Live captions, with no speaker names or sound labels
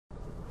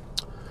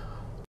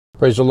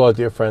Praise the Lord,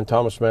 dear friend.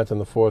 Thomas Manton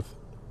the fourth.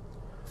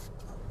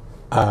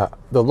 The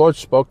Lord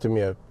spoke to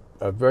me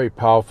a very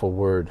powerful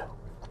word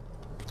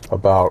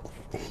about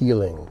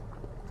healing,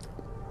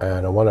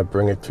 and I want to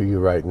bring it to you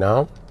right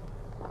now.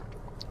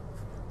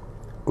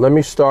 Let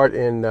me start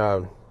in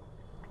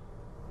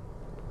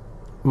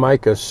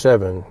Micah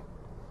 7,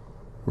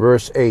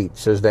 verse 8. It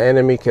says, "The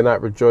enemy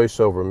cannot rejoice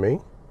over me."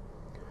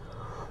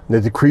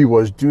 The decree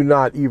was, do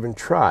not even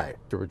try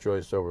to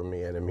rejoice over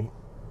me, enemy.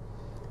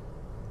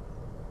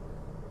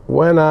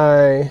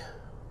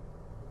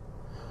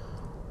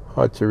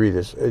 Hard to read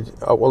this.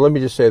 Well, let me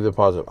just say the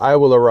positive. I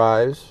will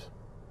arise,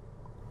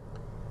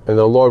 and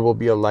the Lord will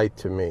be a light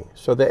to me.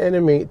 So the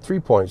enemy, 3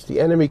 points.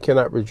 The enemy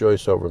cannot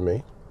rejoice over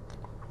me,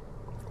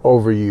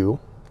 over you.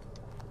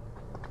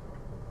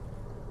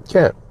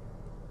 Can't.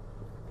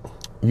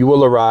 You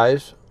will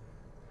arise.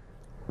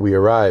 We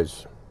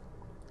arise.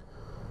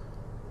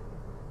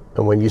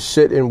 And when you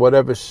sit in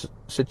whatever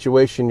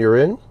situation you're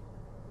in,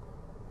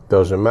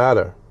 doesn't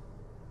matter.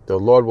 The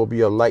Lord will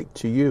be a light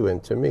to you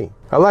and to me.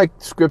 I like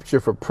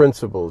scripture for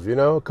principles,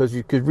 because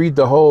you could read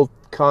the whole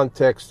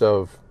context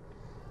of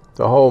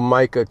the whole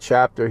Micah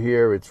chapter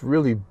here. It's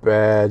really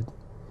bad.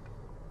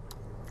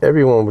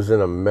 Everyone was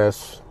in a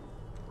mess.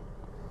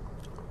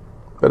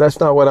 But that's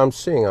not what I'm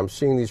seeing. I'm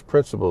seeing these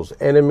principles.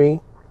 Enemy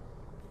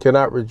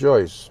cannot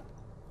rejoice.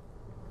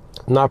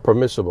 Not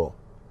permissible.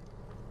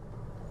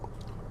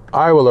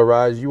 I will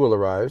arise, you will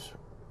arise.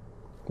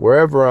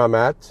 Wherever I'm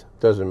at,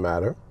 doesn't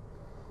matter.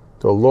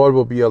 The Lord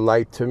will be a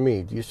light to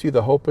me. Do you see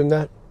the hope in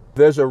that?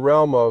 There's a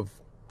realm of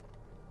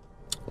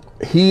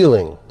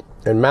healing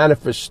and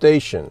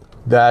manifestation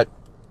that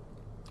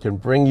can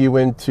bring you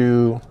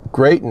into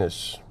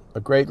greatness, a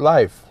great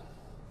life,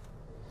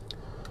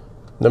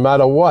 no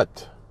matter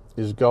what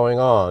is going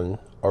on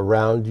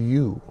around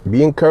you.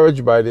 Be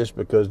encouraged by this,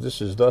 because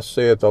this is thus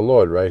saith the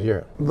Lord right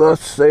here.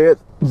 Thus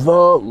saith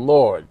the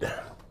Lord.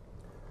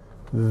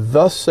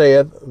 Thus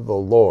saith the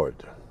Lord.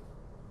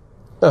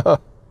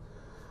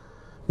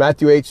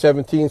 Matthew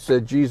 8:17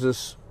 said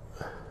Jesus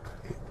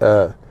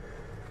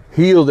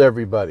healed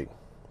everybody.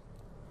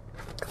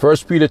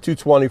 1 Peter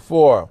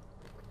 2:24,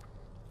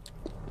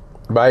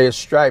 by his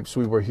stripes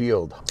we were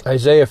healed.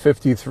 Isaiah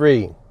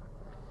 53,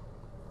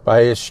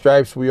 by his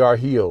stripes we are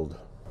healed.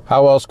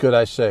 How else could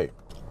I say?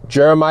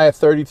 Jeremiah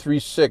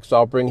 33:6,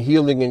 I'll bring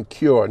healing and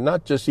cure,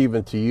 not just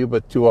even to you,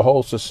 but to a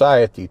whole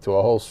society, to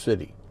a whole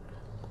city.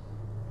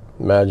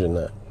 Imagine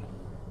that.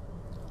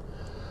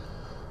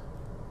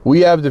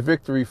 We have the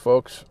victory,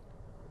 folks.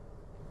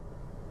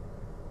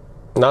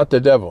 Not the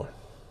devil.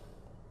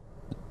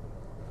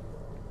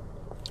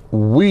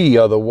 We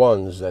are the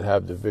ones that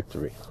have the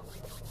victory.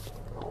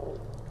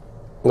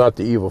 Not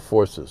the evil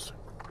forces.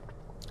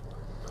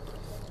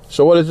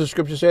 So what does the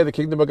scripture say? The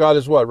kingdom of God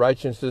is what?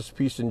 Righteousness,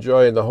 peace, and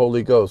joy in the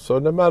Holy Ghost. So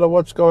no matter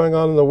what's going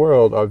on in the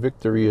world, our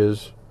victory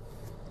is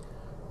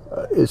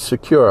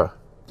secure.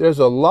 There's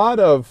a lot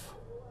of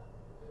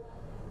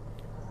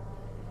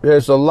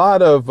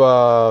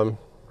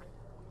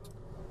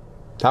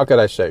how could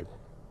I say,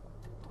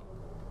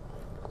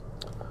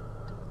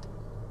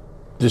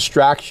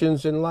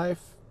 distractions in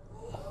life,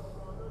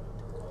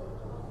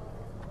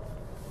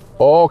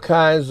 all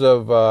kinds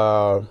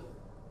of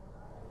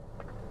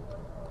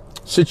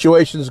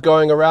situations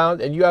going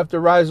around, and you have to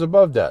rise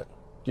above that.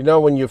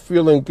 When you're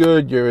feeling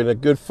good, you're in a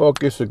good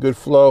focus, a good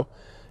flow,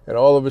 and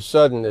all of a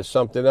sudden there's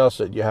something else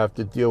that you have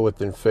to deal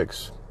with and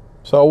fix.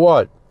 So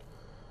what?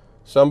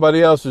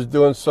 Somebody else is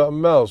doing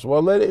something else.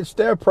 Well, it's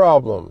their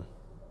problem.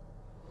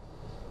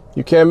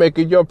 You can't make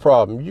it your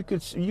problem. You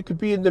could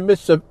be in the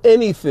midst of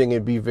anything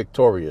and be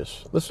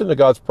victorious. Listen to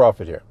God's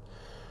prophet here.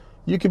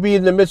 You could be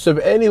in the midst of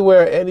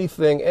anywhere,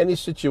 anything, any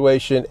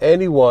situation,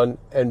 anyone,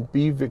 and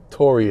be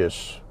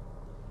victorious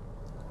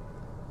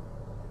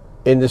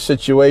in the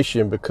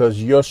situation,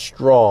 because you're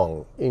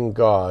strong in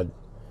God,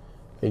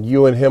 and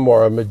you and him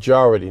are a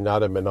majority,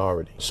 not a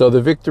minority. So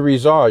the victory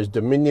is ours.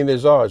 Dominion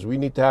is ours. We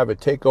need to have a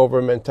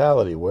takeover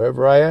mentality.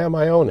 Wherever I am,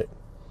 I own it.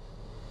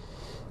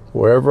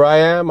 Wherever I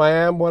am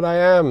what I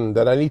am,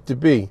 that I need to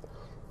be.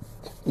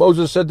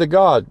 Moses said to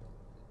God,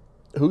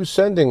 who's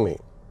sending me?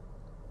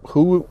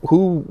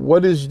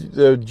 What is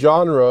the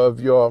genre of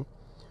your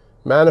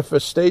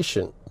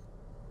manifestation?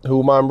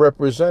 Whom I'm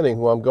representing,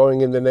 who I'm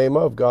going in the name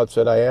of? God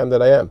said, I am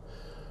that I am.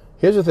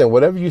 Here's the thing.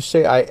 Whatever you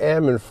say I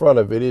am in front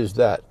of it is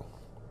that.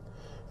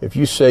 If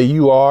you say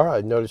you are,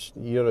 you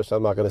notice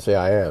I'm not going to say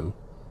I am.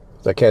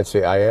 I can't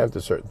say I am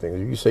to certain things.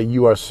 If you say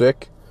you are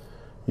sick,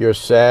 you're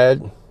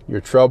sad, you're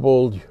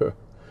troubled, you're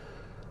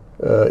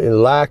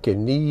in lack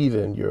and need,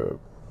 and you're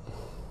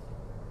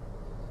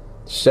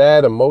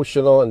sad,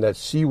 emotional, and that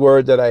C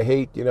word that I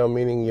hate,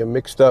 meaning you're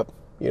mixed up.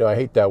 I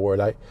hate that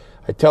word. I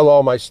tell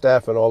all my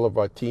staff and all of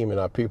our team and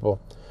our people,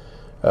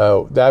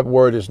 that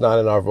word is not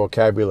in our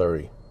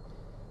vocabulary.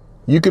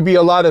 You could be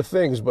a lot of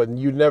things, but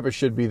you never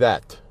should be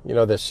that.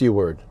 The C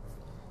word,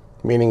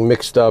 meaning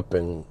mixed up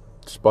and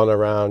spun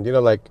around.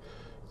 Like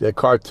the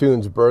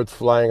cartoons, birds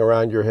flying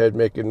around your head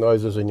making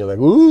noises, and you're like,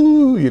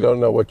 ooh, you don't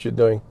know what you're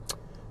doing.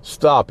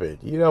 Stop it.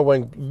 You know,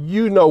 when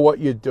you know what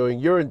you're doing,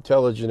 you're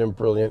intelligent and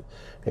brilliant,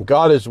 and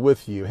God is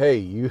with you. Hey,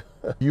 you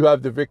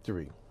have the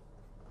victory.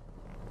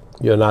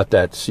 You're not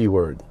that C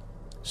word.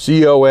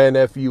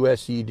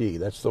 CONFUSED.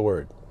 That's the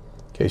word,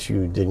 in case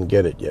you didn't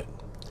get it yet.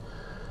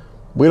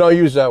 We don't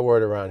use that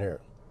word around here.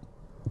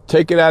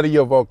 Take it out of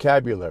your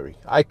vocabulary.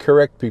 I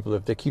correct people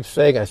if they keep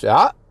saying, I say,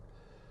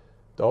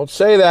 don't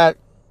say that,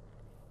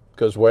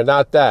 because we're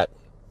not that.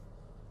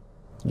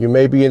 You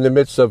may be in the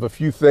midst of a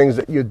few things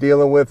that you're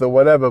dealing with or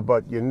whatever,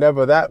 but you're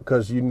never that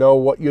because you know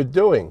what you're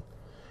doing.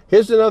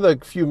 Here's another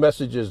few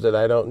messages that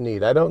I don't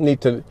need. I don't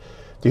need to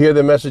hear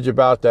the message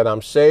about that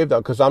I'm saved,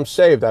 because I'm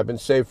saved. I've been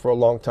saved for a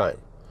long time.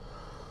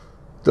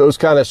 Those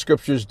kind of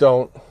scriptures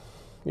don't,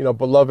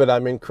 beloved,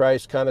 I'm in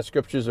Christ kind of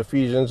scriptures,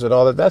 Ephesians and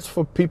all that. That's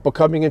for people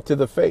coming into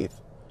the faith.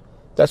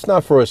 That's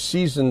not for a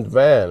seasoned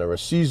man or a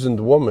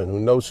seasoned woman who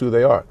knows who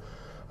they are.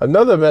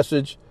 Another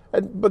message,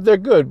 but they're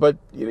good, but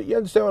you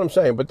understand what I'm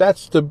saying? But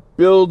that's to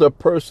build a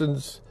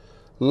person's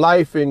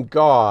life in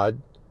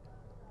God.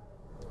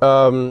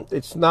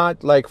 It's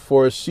not like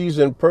for a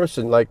seasoned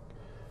person, like,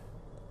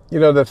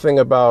 the thing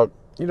about,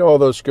 all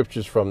those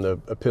scriptures from the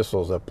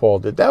epistles that Paul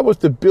did. That was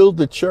to build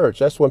the church.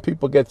 That's when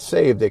people get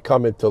saved. They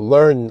come in to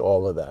learn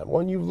all of that.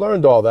 When you've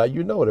learned all that,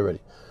 you know it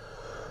already.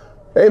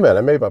 Amen.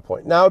 I made my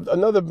point. Now,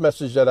 another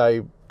message that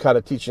I kind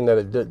of teaching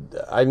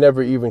that I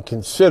never even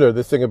consider,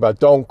 the thing about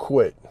don't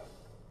quit.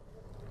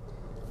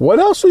 What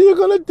else are you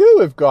going to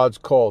do if God's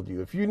called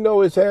you? If you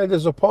know his hand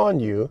is upon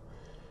you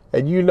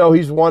and you know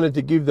he's wanted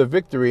to give the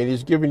victory and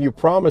he's given you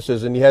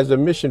promises and he has a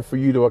mission for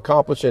you to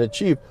accomplish and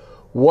achieve,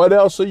 what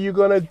else are you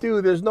going to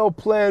do? There's no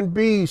plan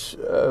B,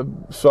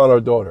 son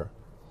or daughter,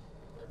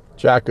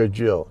 Jack or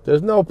Jill.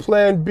 There's no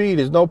plan B.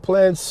 There's no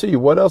plan C.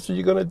 What else are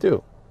you going to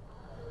do?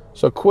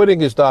 So quitting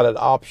is not an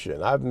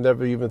option. I've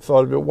never even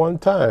thought of it one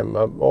time.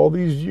 All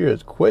these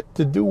years, quit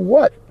to do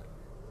what?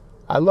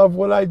 I love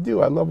what I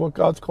do. I love what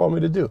God's called me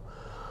to do.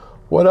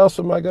 What else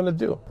am I going to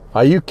do?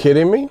 Are you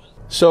kidding me?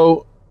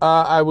 So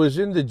I was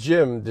in the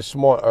gym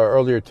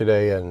earlier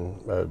today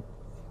and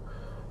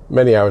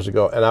many hours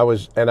ago, and I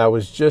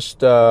was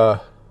just I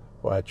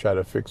try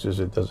to fix this.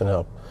 It doesn't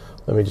help.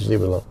 Let me just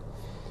leave it alone.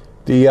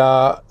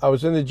 I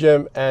was in the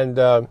gym and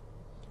I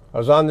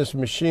was on this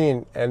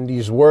machine, and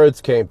these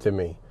words came to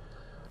me.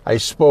 I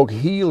spoke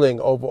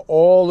healing over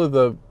all of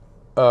the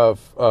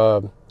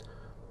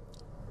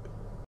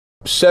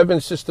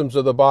 7 systems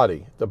of the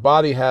body. The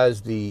body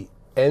has the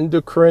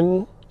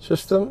endocrine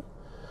system,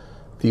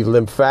 the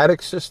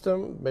lymphatic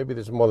system, maybe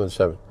there's more than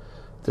 7,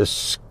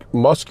 the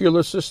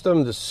muscular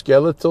system, the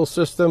skeletal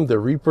system, the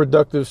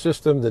reproductive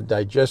system, the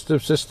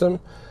digestive system,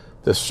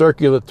 the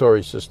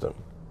circulatory system.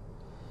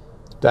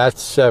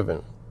 That's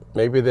 7.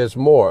 Maybe there's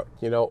more.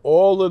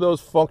 All of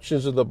those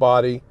functions of the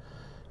body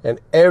and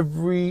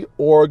every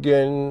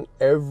organ,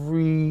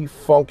 every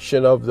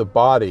function of the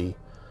body.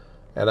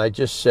 And I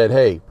just said,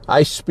 hey,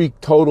 I speak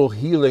total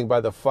healing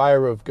by the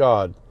fire of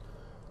God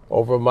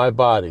over my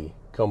body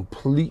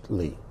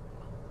completely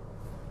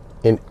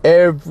in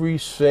every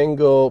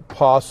single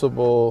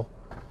possible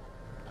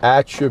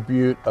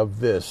attribute of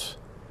this.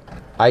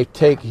 I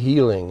take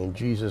healing in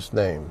Jesus'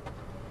 name.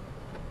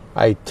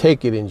 I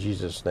take it in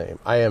Jesus' name.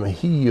 I am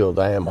healed.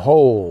 I am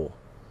whole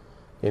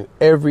in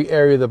every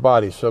area of the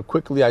body. So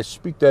quickly, I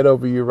speak that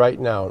over you right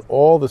now in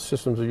all the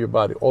systems of your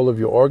body, all of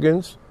your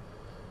organs,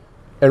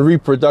 and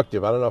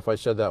reproductive. I don't know if I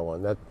said that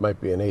one. That might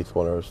be an 8th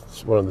one or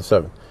one of the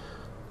 7.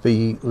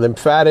 The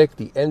lymphatic,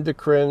 the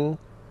endocrine,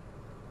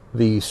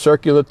 the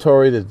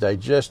circulatory, the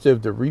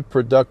digestive, the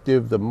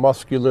reproductive, the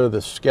muscular,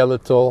 the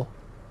skeletal,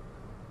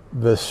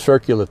 the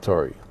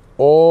circulatory.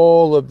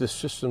 All of the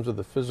systems of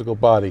the physical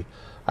body,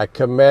 I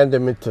command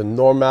them into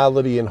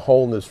normality and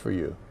wholeness for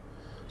you.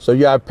 So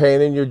you have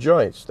pain in your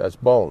joints. That's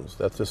bones.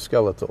 That's the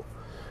skeletal.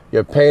 You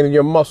have pain in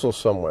your muscles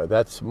somewhere.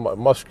 That's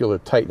muscular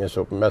tightness,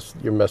 or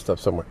you're messed up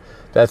somewhere.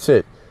 That's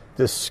it.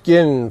 The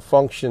skin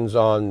functions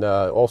on,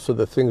 also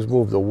the things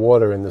move, the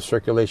water and the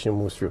circulation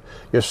moves through.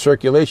 Your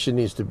circulation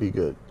needs to be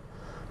good.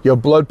 Your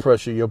blood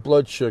pressure, your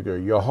blood sugar,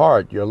 your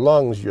heart, your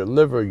lungs, your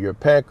liver, your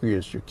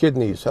pancreas, your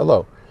kidneys,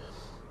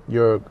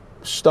 your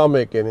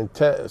stomach and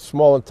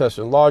small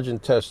intestine, large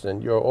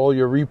intestine, all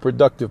your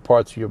reproductive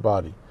parts of your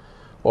body.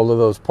 All of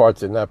those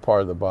parts in that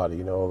part of the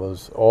body, all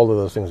of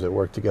those things that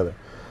work together.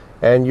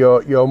 And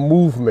your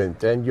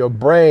movement and your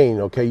brain,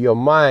 your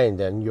mind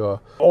and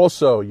your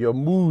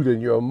mood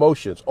and your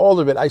emotions, all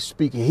of it. I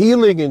speak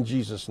healing in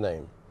Jesus'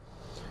 name.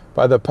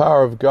 By the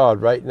power of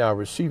God right now,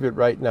 receive it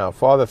right now.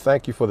 Father,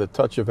 thank you for the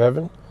touch of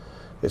heaven.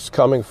 It's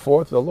coming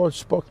forth. The Lord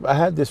spoke. I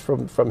had this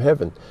from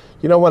heaven.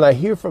 When I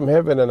hear from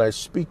heaven and I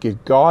speak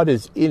it, God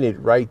is in it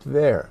right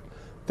there.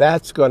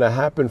 That's going to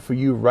happen for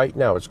you right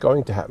now. It's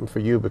going to happen for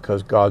you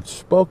because God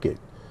spoke it.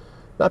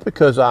 Not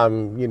because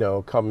I'm,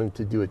 coming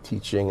to do a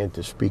teaching and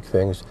to speak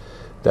things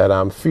that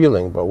I'm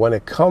feeling. But when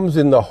it comes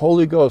in the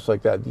Holy Ghost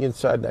like that, the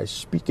inside, and I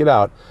speak it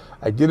out.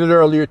 I did it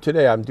earlier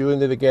today. I'm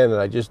doing it again, and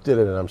I just did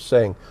it. And I'm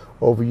saying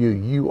over you,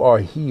 you are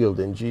healed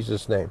in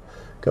Jesus' name.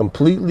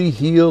 Completely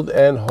healed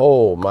and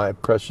whole, my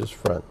precious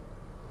friend.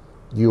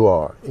 You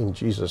are, in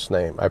Jesus'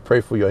 name. I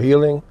pray for your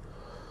healing,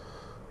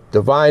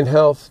 divine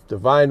health,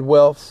 divine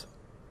wealth.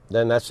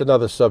 Then that's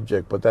another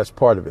subject, but that's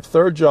part of it.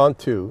 3 John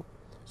 2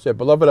 said,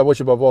 Beloved, I wish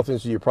above all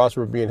things that you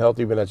prosper, being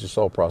healthy, even as your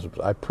soul prospers.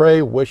 I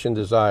pray, wish, and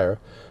desire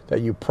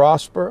that you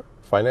prosper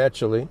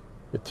financially,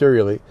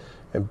 materially,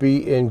 and be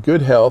in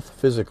good health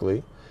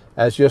physically,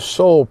 as your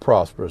soul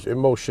prospers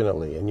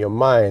emotionally, and your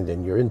mind,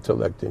 and your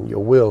intellect, and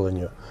your will,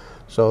 and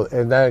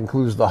and that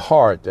includes the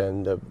heart,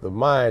 and the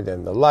mind,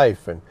 and the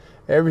life, and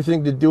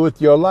everything to do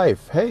with your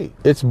life. Hey,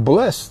 it's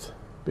blessed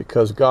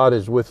because God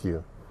is with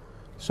you.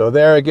 So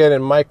there again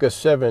in Micah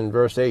 7,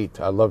 verse 8,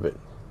 I love it.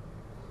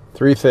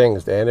 3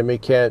 things. The enemy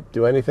can't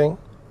do anything.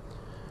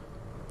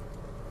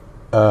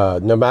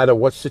 No matter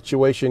what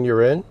situation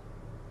you're in,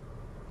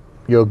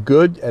 you're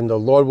good, and the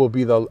Lord will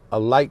be a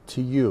light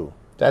to you.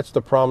 That's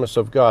the promise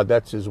of God.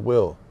 That's his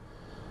will.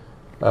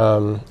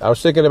 I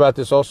was thinking about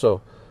this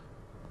also.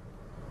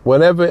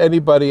 Whenever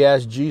anybody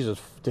asks Jesus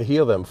to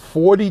heal them,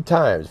 40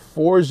 times,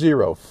 40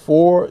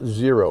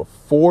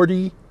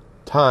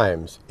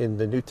 times in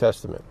the New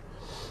Testament,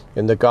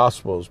 in the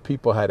Gospels,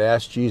 people had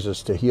asked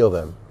Jesus to heal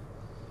them.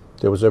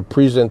 There was a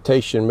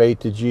presentation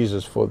made to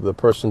Jesus for the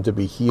person to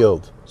be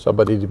healed,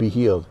 somebody to be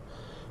healed.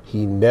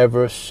 He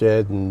never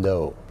said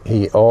no.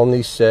 He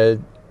only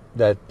said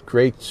that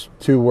great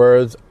 2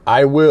 words,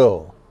 I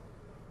will.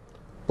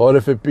 Lord,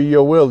 if it be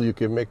your will, you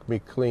can make me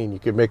clean. You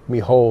can make me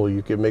whole.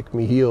 You can make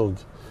me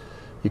healed.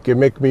 You can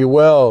make me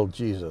well,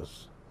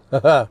 Jesus.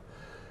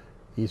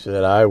 He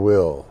said, I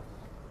will.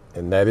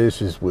 And that is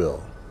his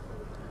will.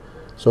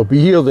 So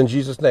be healed in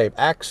Jesus' name.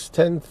 Acts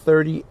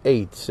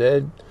 10:38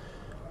 said,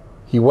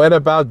 he went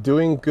about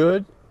doing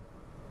good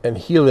and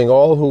healing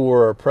all who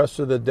were oppressed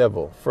of the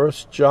devil. 1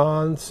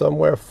 John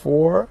somewhere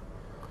 4.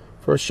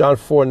 1 John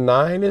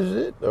 4:9 is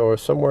it? Or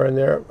somewhere in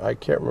there. I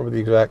can't remember the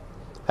exact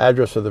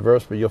address of the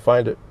verse, but you'll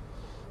find it.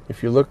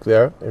 If you look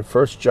there in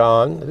 1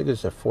 John, I think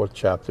it's the 4th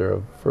chapter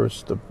of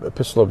the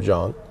Epistle of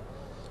John.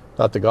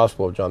 Not the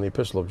Gospel of John, the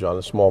Epistle of John,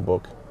 a small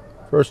book.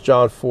 1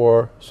 John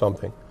 4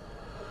 something.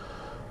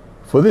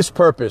 For this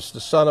purpose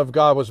the Son of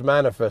God was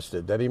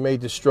manifested, that he may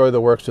destroy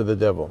the works of the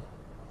devil.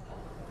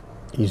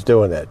 He's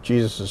doing that.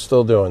 Jesus is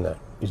still doing that.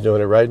 He's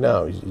doing it right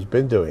now. He's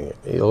been doing it.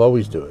 He'll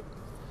always do it.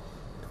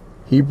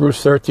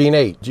 Hebrews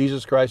 13:8.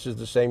 Jesus Christ is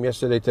the same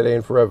yesterday, today,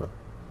 and forever.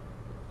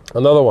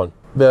 Another one.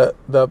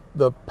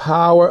 The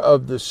power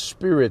of the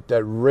Spirit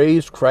that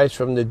raised Christ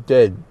from the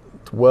dead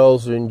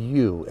dwells in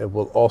you and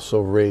will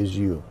also raise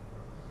you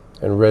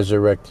and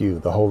resurrect you,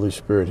 the Holy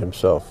Spirit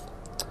himself.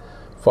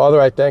 Father,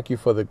 I thank you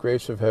for the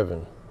grace of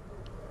heaven.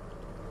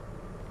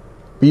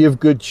 Be of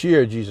good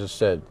cheer, Jesus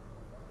said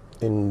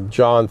in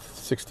John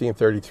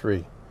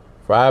 16:33.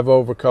 For I have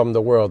overcome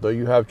the world. Though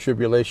you have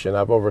tribulation,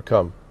 I've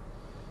overcome.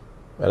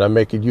 And I'm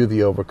making you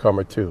the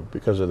overcomer too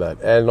because of that.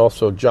 And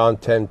also John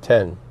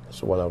 10:10. That's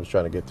the one I was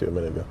trying to get to a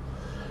minute ago.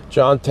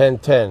 John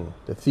 10:10.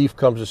 The thief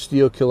comes to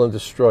steal, kill, and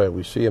destroy.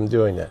 We see him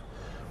doing that.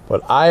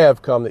 But I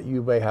have come that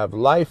you may have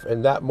life,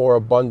 and that more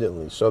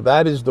abundantly. So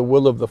that is the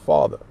will of the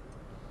Father.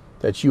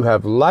 That you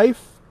have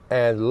life,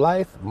 and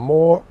life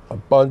more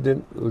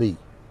abundantly.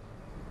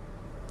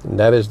 And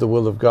that is the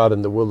will of God,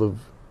 and the will of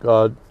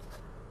God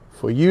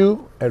for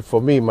you and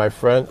for me, my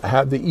friend. I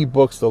have the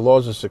ebooks, The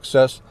Laws of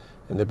Success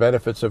and the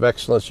Benefits of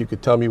Excellence. You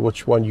could tell me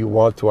which one you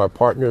want to our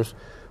partners.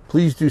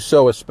 Please do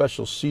sow a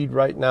special seed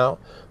right now.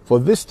 For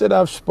this that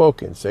I've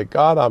spoken, say,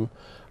 God,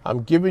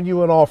 I'm giving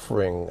you an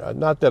offering.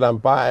 Not that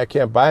I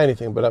can't buy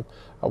anything, but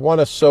I want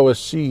to sow a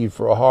seed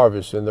for a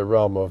harvest in the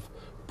realm of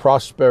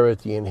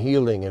prosperity and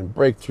healing and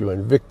breakthrough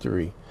and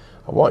victory.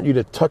 I want you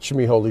to touch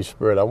me, Holy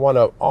Spirit. I want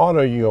to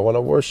honor you. I want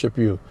to worship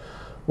you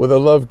with a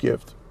love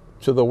gift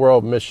to the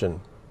world mission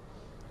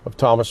of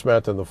Thomas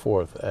Manton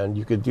IV. And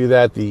you can do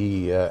that.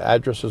 The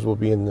addresses will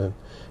be in the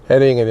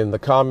heading and in the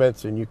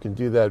comments, and you can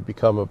do that,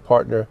 become a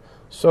partner.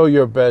 Sow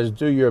your best,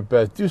 do your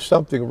best, do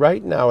something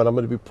right now, and I'm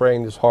going to be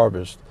praying this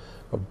harvest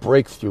of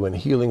breakthrough and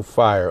healing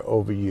fire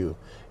over you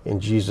in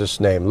Jesus'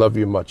 name. Love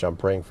you much. I'm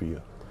praying for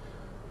you.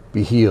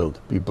 Be healed,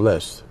 be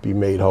blessed, be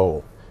made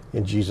whole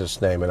in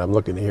Jesus' name, and I'm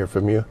looking to hear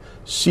from you.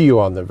 See you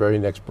on the very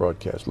next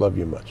broadcast. Love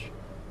you much.